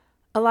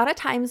A lot of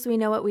times we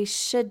know what we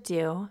should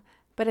do,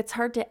 but it's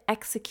hard to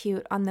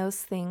execute on those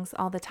things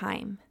all the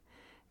time.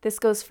 This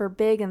goes for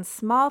big and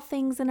small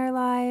things in our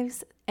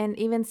lives, and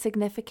even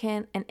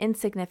significant and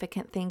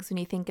insignificant things when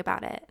you think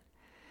about it.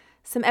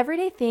 Some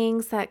everyday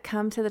things that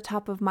come to the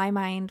top of my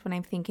mind when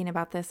I'm thinking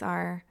about this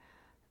are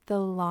the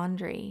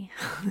laundry.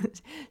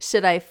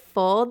 Should I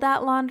fold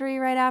that laundry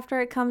right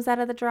after it comes out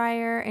of the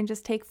dryer and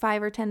just take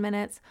 5 or 10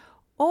 minutes?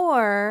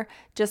 Or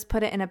just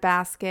put it in a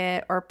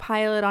basket or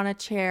pile it on a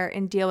chair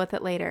and deal with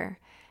it later?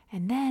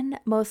 And then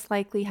most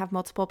likely have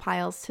multiple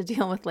piles to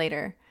deal with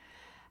later.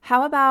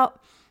 How about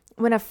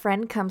when a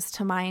friend comes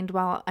to mind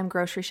while I'm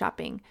grocery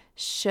shopping?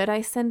 Should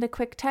I send a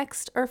quick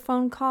text or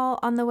phone call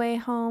on the way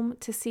home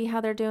to see how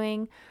they're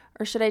doing?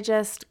 Or should I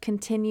just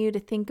continue to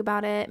think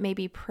about it,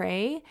 maybe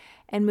pray,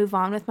 and move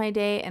on with my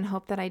day and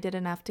hope that I did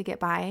enough to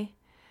get by?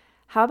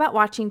 How about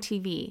watching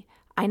TV?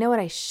 I know what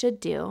I should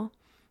do.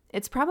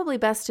 It's probably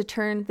best to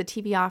turn the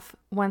TV off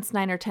once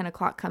 9 or 10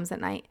 o'clock comes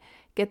at night.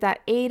 Get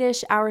that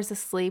 8-ish hours of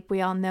sleep we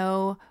all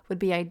know would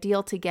be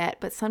ideal to get,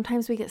 but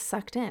sometimes we get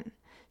sucked in.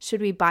 Should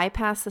we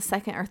bypass the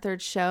second or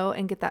third show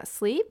and get that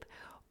sleep?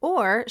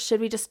 Or should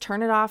we just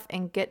turn it off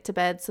and get to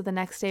bed so the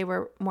next day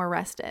we're more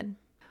rested?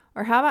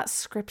 Or how about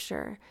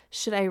scripture?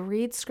 Should I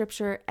read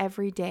scripture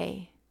every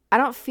day? I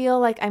don't feel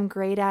like I'm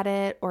great at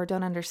it or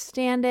don't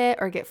understand it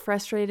or get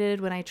frustrated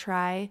when I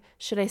try.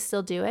 Should I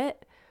still do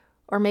it?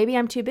 Or maybe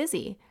I'm too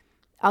busy.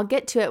 I'll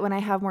get to it when I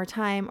have more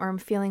time or I'm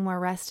feeling more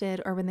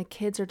rested or when the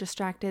kids are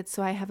distracted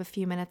so I have a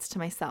few minutes to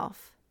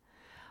myself.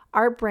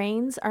 Our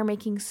brains are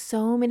making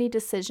so many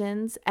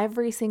decisions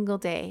every single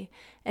day,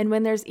 and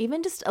when there's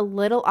even just a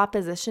little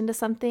opposition to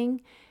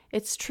something,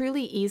 it's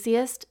truly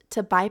easiest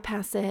to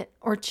bypass it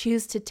or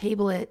choose to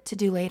table it to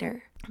do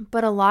later.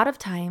 But a lot of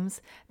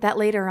times, that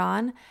later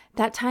on,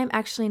 that time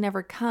actually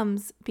never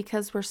comes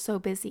because we're so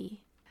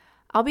busy.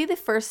 I'll be the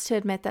first to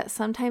admit that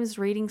sometimes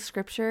reading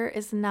scripture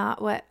is not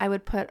what I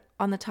would put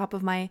on the top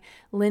of my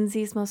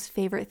Lindsay's most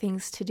favorite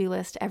things to-do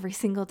list every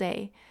single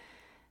day.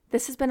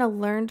 This has been a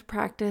learned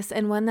practice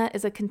and one that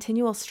is a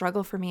continual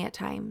struggle for me at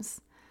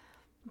times.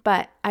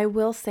 But I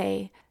will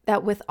say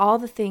that with all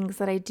the things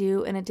that I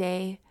do in a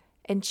day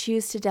and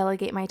choose to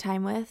delegate my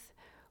time with,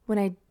 when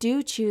I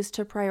do choose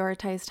to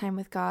prioritize time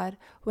with God,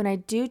 when I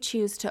do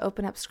choose to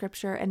open up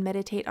scripture and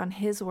meditate on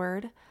His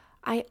word,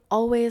 I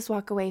always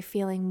walk away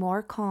feeling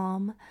more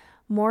calm,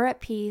 more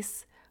at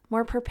peace,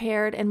 more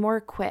prepared, and more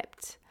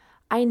equipped.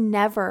 I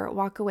never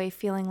walk away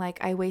feeling like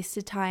I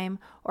wasted time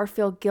or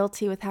feel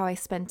guilty with how I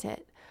spent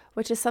it,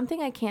 which is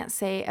something I can't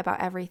say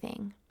about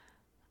everything.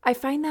 I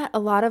find that a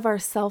lot of our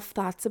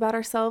self-thoughts about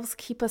ourselves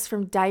keep us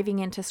from diving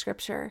into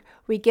scripture.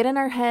 We get in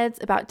our heads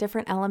about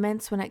different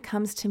elements when it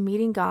comes to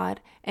meeting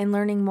God and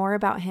learning more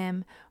about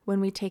Him when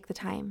we take the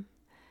time.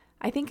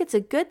 I think it's a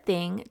good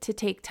thing to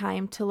take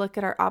time to look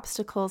at our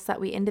obstacles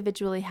that we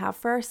individually have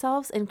for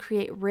ourselves and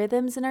create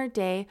rhythms in our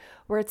day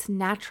where it's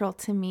natural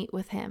to meet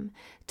with Him,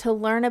 to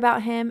learn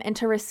about Him, and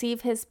to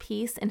receive His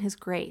peace and His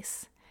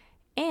grace.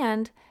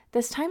 And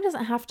this time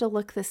doesn't have to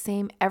look the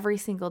same every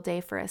single day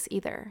for us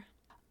either.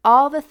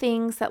 All the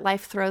things that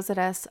life throws at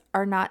us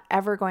are not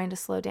ever going to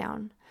slow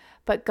down,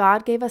 but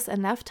God gave us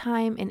enough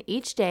time in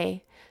each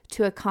day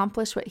to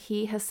accomplish what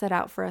He has set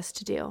out for us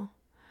to do.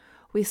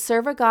 We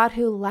serve a God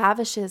who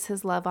lavishes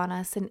His love on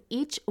us, and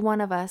each one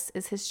of us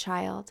is His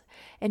child,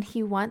 and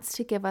He wants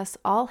to give us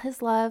all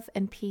His love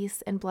and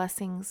peace and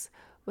blessings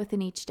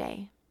within each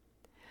day.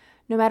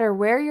 No matter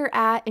where you're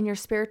at in your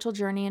spiritual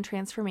journey and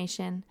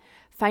transformation,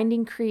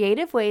 finding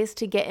creative ways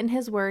to get in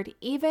His word,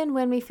 even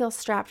when we feel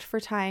strapped for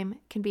time,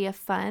 can be a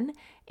fun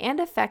and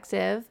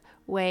effective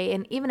way,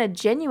 and even a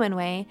genuine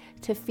way,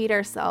 to feed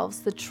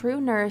ourselves the true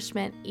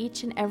nourishment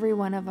each and every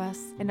one of us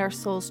and our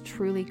souls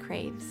truly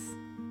craves.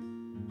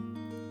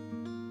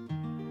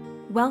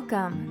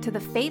 Welcome to the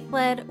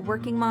Faith-Led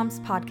Working Moms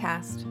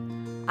Podcast.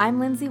 I'm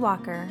Lindsay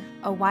Walker,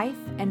 a wife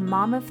and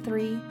mom of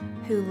 3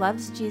 who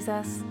loves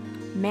Jesus,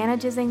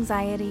 manages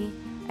anxiety,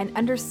 and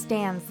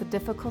understands the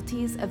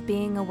difficulties of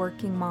being a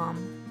working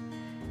mom.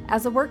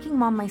 As a working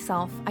mom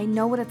myself, I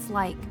know what it's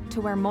like to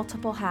wear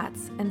multiple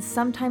hats and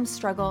sometimes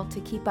struggle to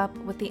keep up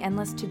with the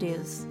endless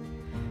to-dos.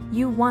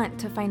 You want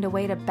to find a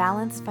way to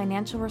balance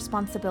financial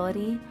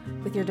responsibility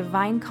with your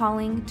divine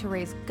calling to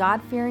raise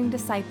God-fearing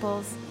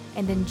disciples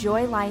and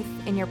enjoy life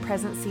in your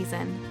present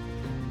season.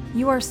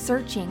 You are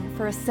searching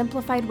for a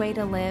simplified way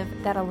to live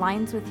that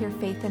aligns with your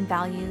faith and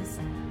values,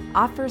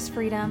 offers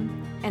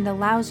freedom, and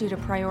allows you to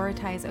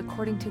prioritize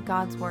according to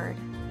God's word.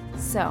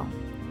 So,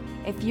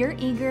 if you're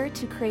eager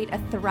to create a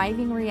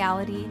thriving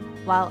reality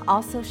while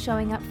also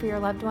showing up for your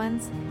loved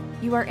ones,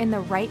 you are in the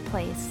right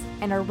place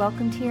and are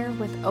welcomed here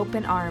with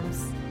open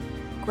arms.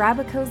 Grab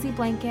a cozy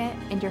blanket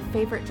and your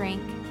favorite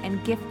drink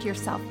and gift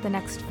yourself the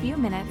next few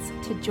minutes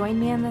to join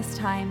me in this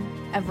time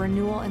of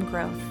renewal and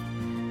growth.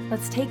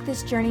 Let's take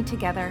this journey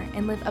together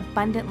and live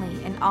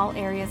abundantly in all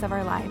areas of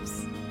our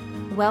lives.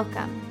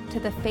 Welcome to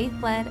the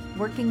Faith-Led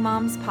Working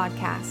Moms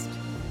Podcast.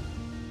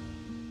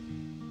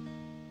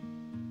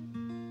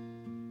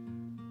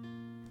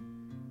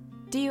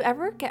 Do you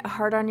ever get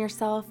hard on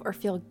yourself or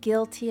feel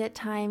guilty at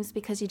times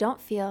because you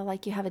don't feel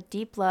like you have a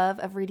deep love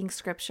of reading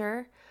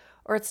scripture,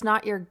 or it's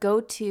not your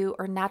go-to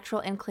or natural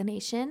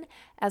inclination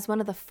as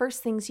one of the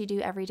first things you do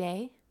every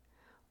day?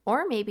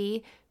 Or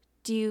maybe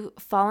do you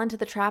fall into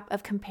the trap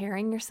of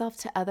comparing yourself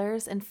to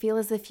others and feel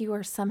as if you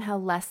are somehow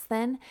less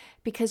than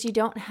because you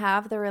don't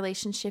have the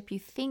relationship you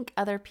think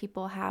other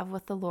people have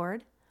with the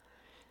Lord?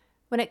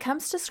 When it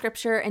comes to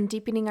scripture and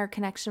deepening our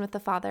connection with the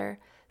Father,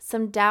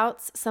 some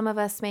doubts some of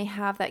us may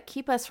have that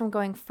keep us from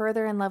going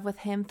further in love with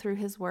Him through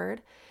His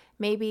Word,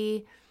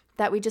 maybe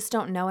that we just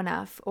don't know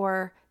enough,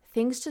 or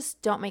things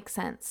just don't make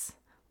sense,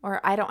 or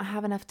I don't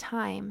have enough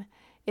time.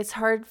 It's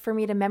hard for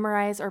me to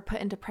memorize or put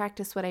into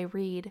practice what I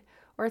read,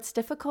 or it's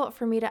difficult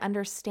for me to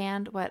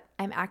understand what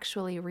I'm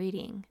actually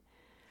reading.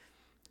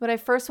 What I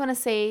first want to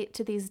say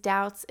to these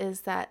doubts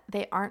is that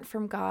they aren't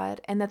from God,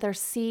 and that they're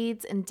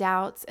seeds and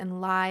doubts and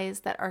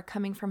lies that are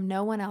coming from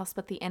no one else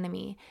but the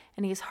enemy.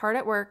 And he's hard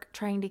at work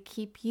trying to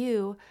keep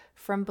you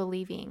from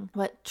believing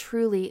what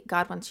truly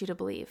God wants you to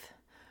believe.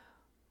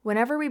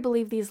 Whenever we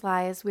believe these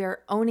lies, we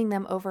are owning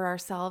them over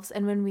ourselves.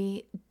 And when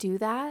we do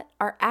that,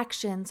 our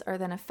actions are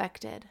then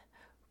affected.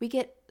 We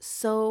get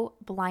so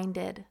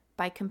blinded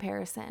by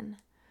comparison.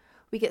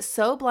 We get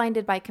so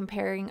blinded by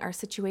comparing our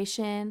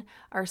situation,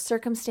 our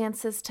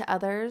circumstances to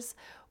others,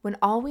 when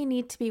all we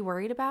need to be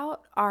worried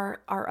about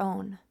are our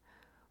own.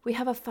 We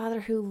have a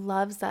Father who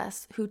loves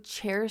us, who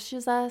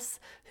cherishes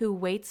us, who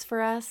waits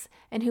for us,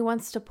 and who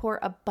wants to pour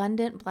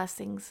abundant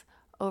blessings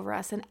over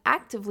us and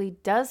actively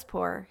does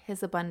pour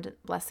His abundant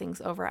blessings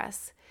over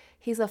us.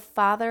 He's a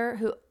Father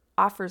who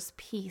offers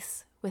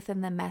peace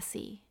within the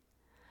messy.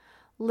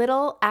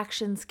 Little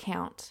actions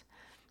count.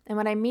 And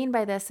what I mean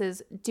by this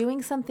is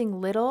doing something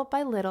little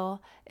by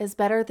little is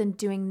better than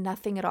doing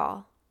nothing at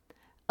all.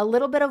 A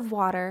little bit of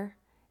water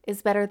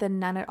is better than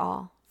none at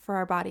all for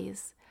our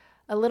bodies.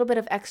 A little bit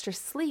of extra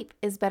sleep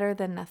is better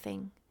than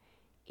nothing.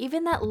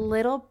 Even that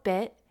little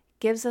bit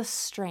gives us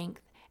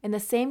strength. And the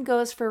same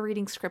goes for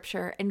reading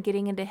scripture and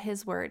getting into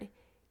His Word.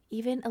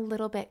 Even a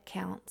little bit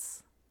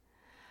counts.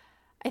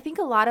 I think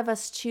a lot of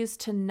us choose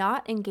to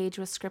not engage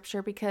with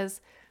scripture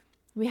because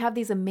we have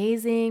these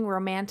amazing,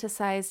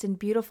 romanticized, and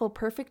beautiful,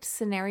 perfect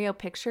scenario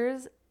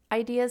pictures,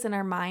 ideas in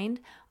our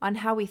mind on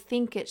how we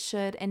think it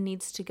should and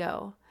needs to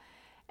go.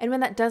 And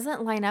when that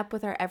doesn't line up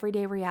with our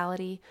everyday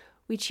reality,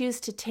 we choose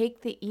to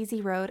take the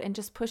easy road and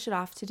just push it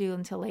off to do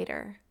until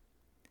later.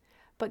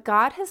 But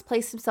God has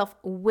placed Himself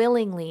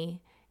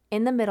willingly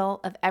in the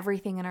middle of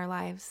everything in our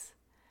lives.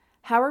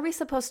 How are we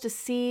supposed to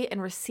see and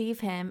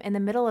receive Him in the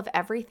middle of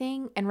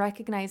everything and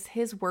recognize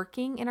His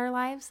working in our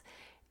lives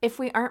if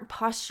we aren't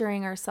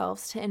posturing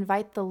ourselves to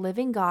invite the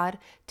living God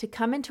to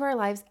come into our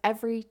lives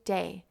every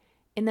day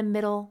in the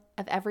middle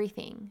of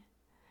everything?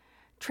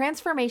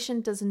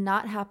 Transformation does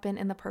not happen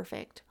in the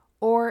perfect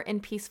or in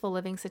peaceful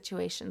living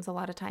situations a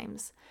lot of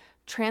times.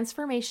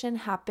 Transformation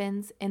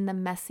happens in the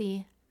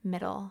messy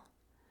middle.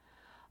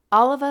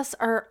 All of us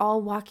are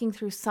all walking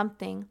through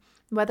something,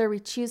 whether we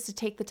choose to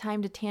take the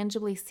time to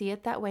tangibly see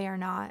it that way or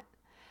not.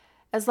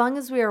 As long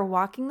as we are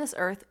walking this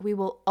earth, we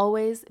will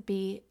always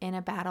be in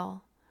a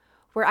battle.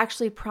 We're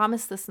actually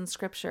promised this in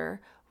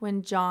scripture when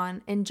in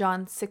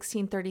John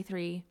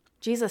 16:33,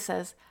 Jesus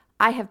says,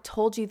 "I have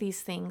told you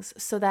these things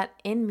so that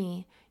in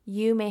me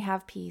you may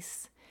have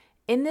peace.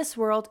 In this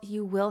world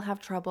you will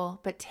have trouble,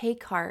 but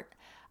take heart.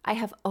 I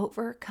have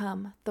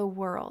overcome the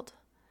world."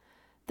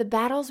 The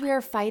battles we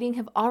are fighting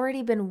have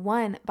already been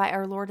won by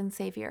our Lord and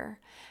Savior,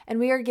 and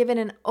we are given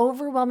an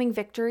overwhelming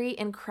victory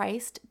in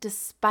Christ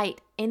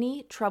despite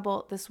any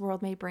trouble this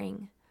world may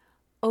bring.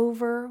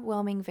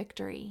 Overwhelming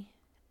victory.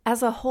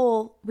 As a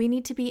whole, we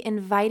need to be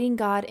inviting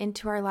God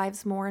into our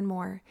lives more and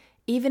more,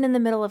 even in the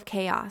middle of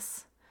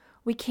chaos.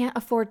 We can't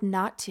afford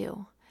not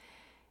to.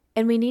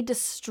 And we need to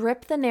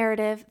strip the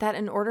narrative that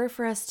in order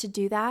for us to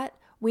do that,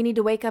 we need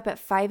to wake up at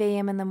 5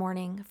 a.m. in the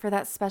morning for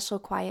that special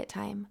quiet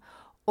time.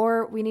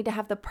 Or we need to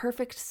have the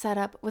perfect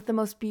setup with the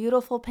most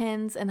beautiful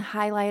pens and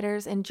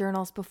highlighters and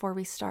journals before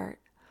we start.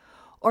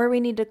 Or we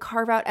need to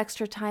carve out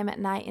extra time at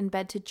night in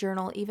bed to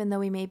journal even though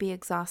we may be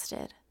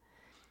exhausted.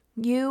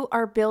 You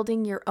are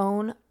building your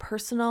own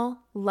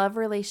personal love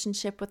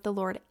relationship with the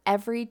Lord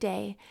every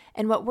day,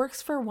 and what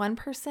works for one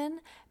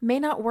person may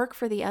not work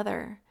for the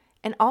other.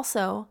 And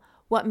also,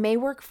 what may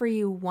work for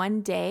you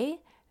one day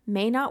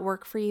may not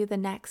work for you the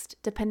next,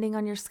 depending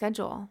on your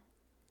schedule.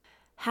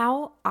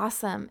 How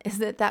awesome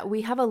is it that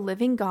we have a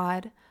living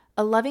God,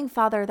 a loving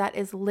Father that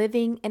is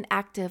living and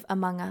active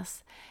among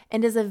us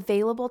and is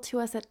available to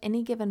us at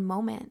any given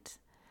moment?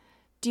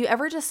 Do you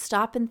ever just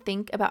stop and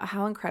think about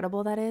how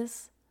incredible that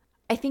is?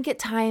 I think at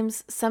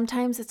times,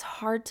 sometimes it's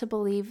hard to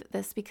believe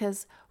this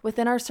because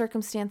within our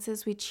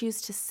circumstances, we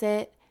choose to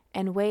sit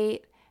and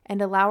wait and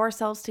allow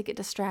ourselves to get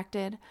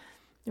distracted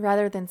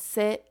rather than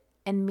sit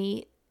and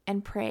meet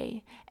and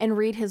pray and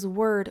read His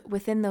Word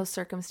within those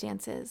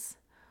circumstances.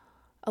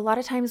 A lot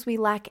of times we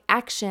lack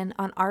action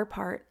on our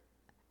part.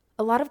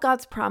 A lot of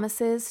God's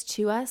promises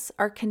to us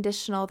are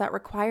conditional that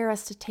require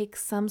us to take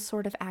some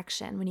sort of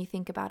action when you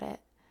think about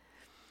it.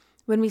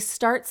 When we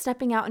start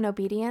stepping out in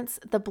obedience,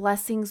 the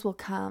blessings will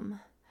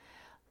come.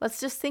 Let's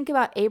just think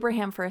about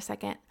Abraham for a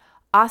second.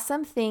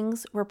 Awesome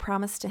things were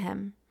promised to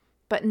him,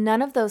 but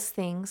none of those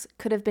things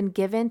could have been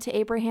given to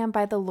Abraham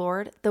by the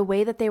Lord the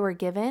way that they were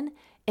given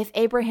if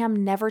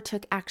Abraham never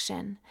took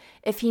action,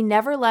 if he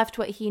never left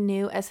what he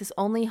knew as his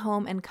only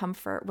home and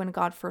comfort when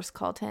God first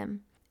called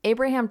him.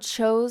 Abraham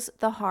chose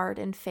the hard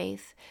in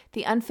faith,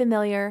 the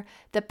unfamiliar,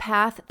 the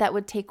path that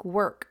would take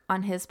work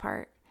on his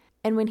part.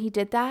 And when he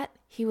did that,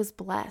 he was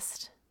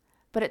blessed.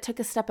 But it took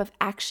a step of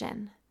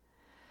action.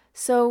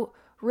 So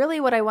really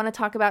what I want to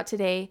talk about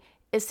today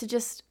is to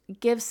just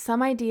give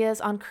some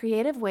ideas on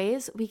creative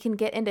ways we can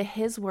get into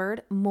His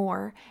Word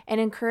more and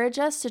encourage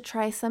us to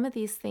try some of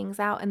these things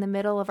out in the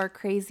middle of our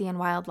crazy and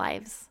wild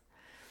lives.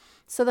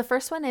 So the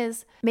first one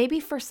is,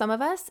 maybe for some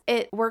of us,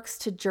 it works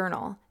to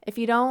journal. If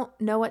you don't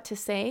know what to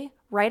say,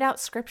 write out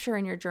scripture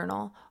in your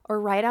journal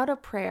or write out a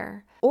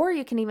prayer. Or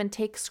you can even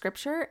take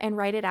scripture and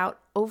write it out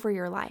over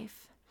your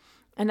life.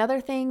 Another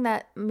thing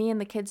that me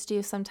and the kids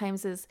do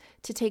sometimes is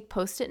to take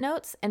Post-it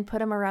notes and put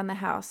them around the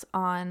house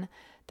on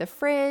the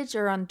fridge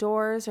or on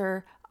doors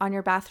or on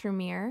your bathroom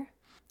mirror.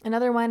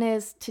 Another one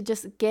is to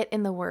just get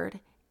in the Word.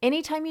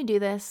 Anytime you do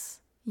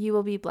this, you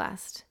will be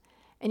blessed.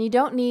 And you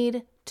don't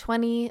need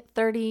 20,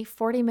 30,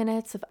 40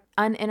 minutes of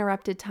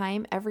uninterrupted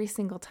time every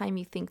single time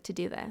you think to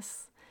do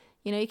this.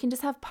 You can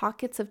just have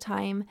pockets of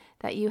time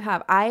that you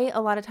have. I,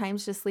 a lot of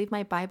times, just leave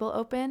my Bible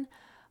open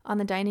on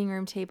the dining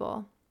room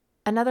table.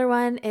 Another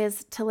one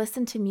is to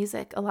listen to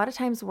music. A lot of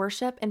times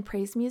worship and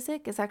praise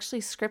music is actually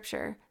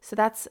scripture. So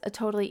that's a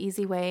totally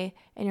easy way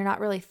and you're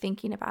not really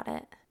thinking about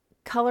it.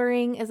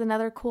 Coloring is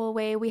another cool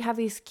way. We have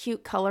these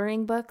cute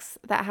coloring books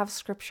that have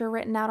scripture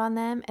written out on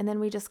them, and then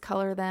we just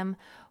color them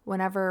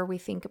whenever we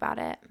think about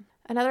it.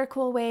 Another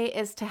cool way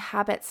is to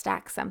habit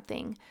stack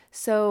something.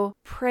 So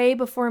pray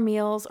before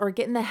meals or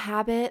get in the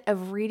habit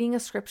of reading a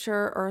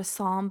scripture or a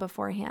psalm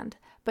beforehand.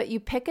 But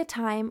you pick a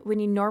time when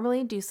you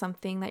normally do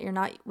something that you're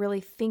not really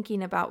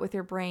thinking about with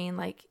your brain,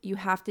 like you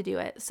have to do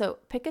it. So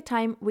pick a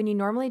time when you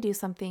normally do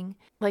something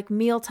like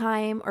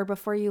mealtime or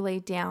before you lay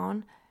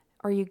down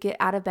or you get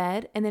out of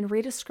bed, and then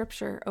read a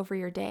scripture over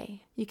your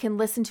day. You can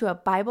listen to a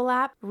Bible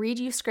app, read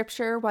you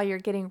scripture while you're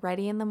getting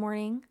ready in the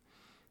morning.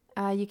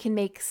 You can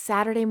make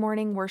Saturday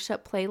morning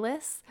worship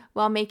playlists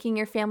while making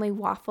your family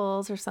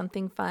waffles or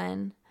something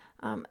fun.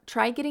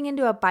 Try getting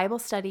into a Bible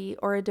study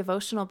or a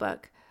devotional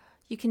book.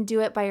 You can do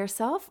it by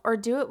yourself or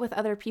do it with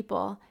other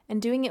people.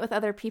 And doing it with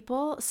other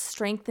people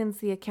strengthens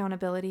the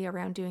accountability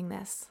around doing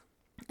this.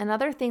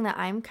 Another thing that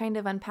I'm kind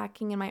of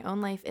unpacking in my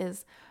own life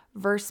is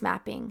verse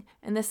mapping.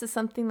 And this is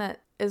something that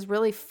is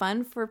really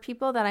fun for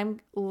people that I'm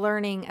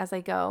learning as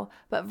I go.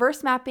 But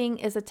verse mapping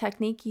is a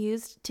technique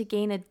used to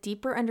gain a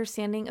deeper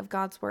understanding of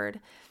God's Word.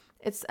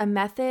 It's a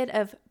method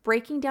of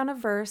breaking down a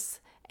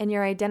verse and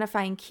you're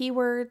identifying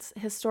keywords,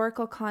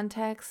 historical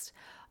context,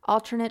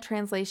 alternate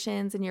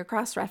translations, and you're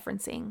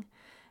cross-referencing.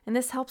 And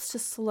this helps to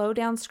slow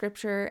down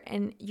scripture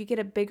and you get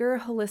a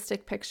bigger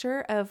holistic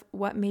picture of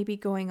what may be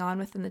going on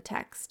within the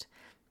text.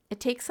 It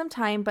takes some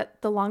time, but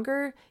the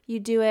longer you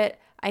do it,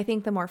 I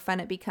think the more fun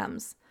it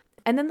becomes.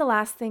 And then the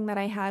last thing that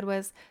I had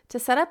was to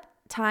set up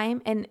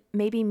time and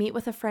maybe meet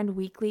with a friend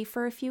weekly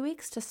for a few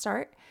weeks to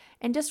start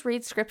and just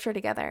read scripture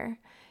together.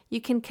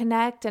 You can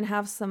connect and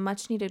have some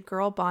much needed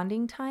girl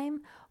bonding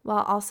time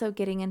while also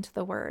getting into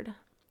the Word.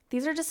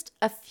 These are just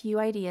a few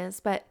ideas,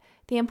 but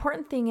the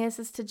important thing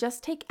is to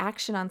just take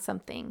action on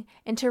something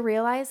and to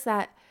realize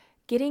that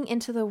getting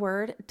into the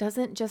Word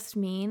doesn't just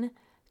mean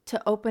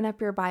to open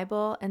up your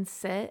Bible and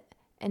sit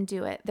and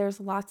do it. There's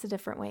lots of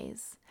different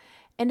ways.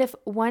 And if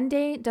one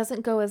day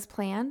doesn't go as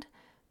planned,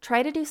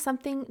 try to do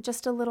something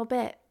just a little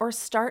bit or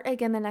start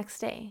again the next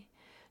day.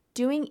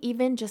 Doing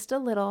even just a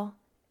little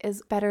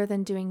is better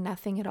than doing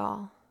nothing at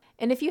all.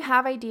 And if you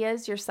have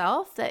ideas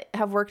yourself that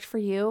have worked for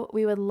you,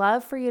 we would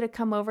love for you to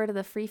come over to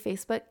the free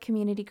Facebook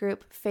community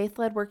group,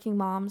 Faith-Led Working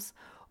Moms,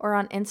 or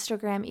on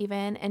Instagram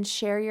even, and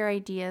share your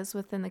ideas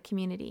within the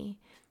community.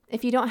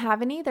 If you don't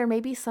have any, there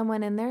may be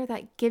someone in there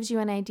that gives you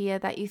an idea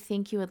that you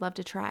think you would love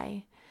to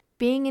try.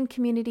 Being in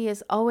community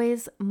is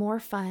always more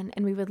fun,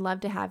 and we would love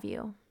to have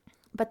you.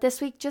 But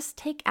this week, just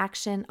take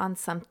action on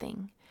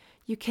something.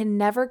 You can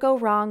never go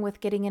wrong with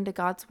getting into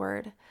God's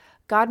Word.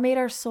 God made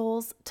our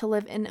souls to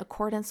live in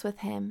accordance with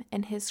Him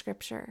and His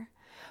scripture.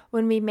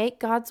 When we make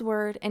God's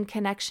Word and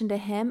connection to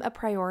Him a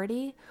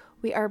priority,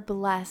 we are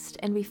blessed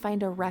and we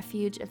find a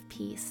refuge of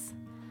peace.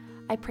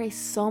 I pray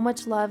so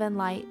much love and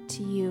light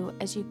to you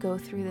as you go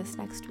through this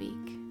next week.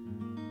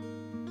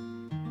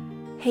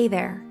 Hey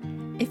there.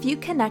 If you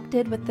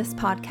connected with this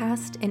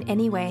podcast in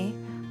any way,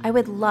 I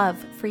would love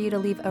for you to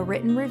leave a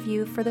written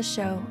review for the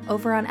show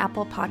over on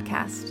Apple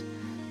Podcast.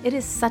 It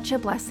is such a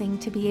blessing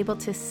to be able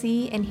to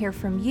see and hear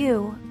from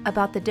you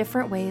about the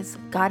different ways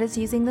God is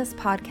using this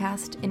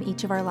podcast in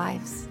each of our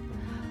lives.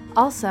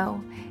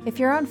 Also, if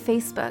you're on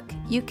Facebook,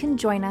 you can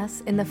join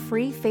us in the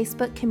free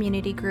Facebook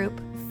community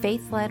group,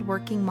 Faith-Led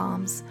Working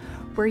Moms,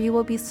 where you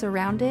will be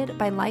surrounded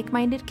by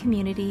like-minded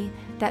community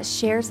that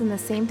shares in the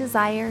same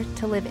desire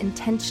to live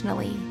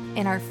intentionally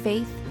in our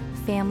faith,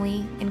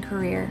 family, and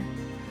career.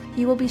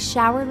 You will be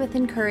showered with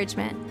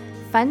encouragement,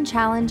 fun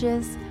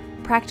challenges,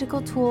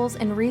 practical tools,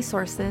 and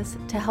resources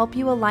to help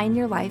you align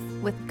your life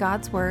with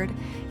God's Word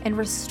and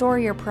restore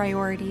your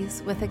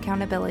priorities with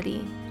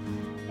accountability.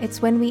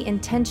 It's when we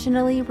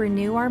intentionally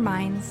renew our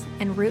minds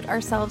and root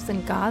ourselves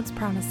in God's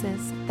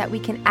promises that we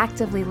can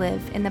actively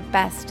live in the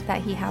best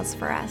that He has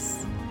for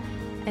us.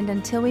 And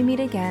until we meet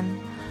again,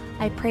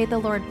 I pray the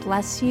Lord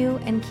bless you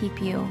and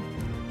keep you.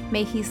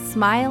 May He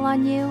smile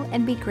on you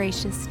and be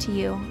gracious to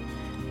you.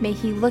 May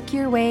He look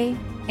your way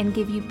and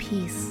give you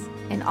peace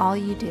in all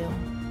you do.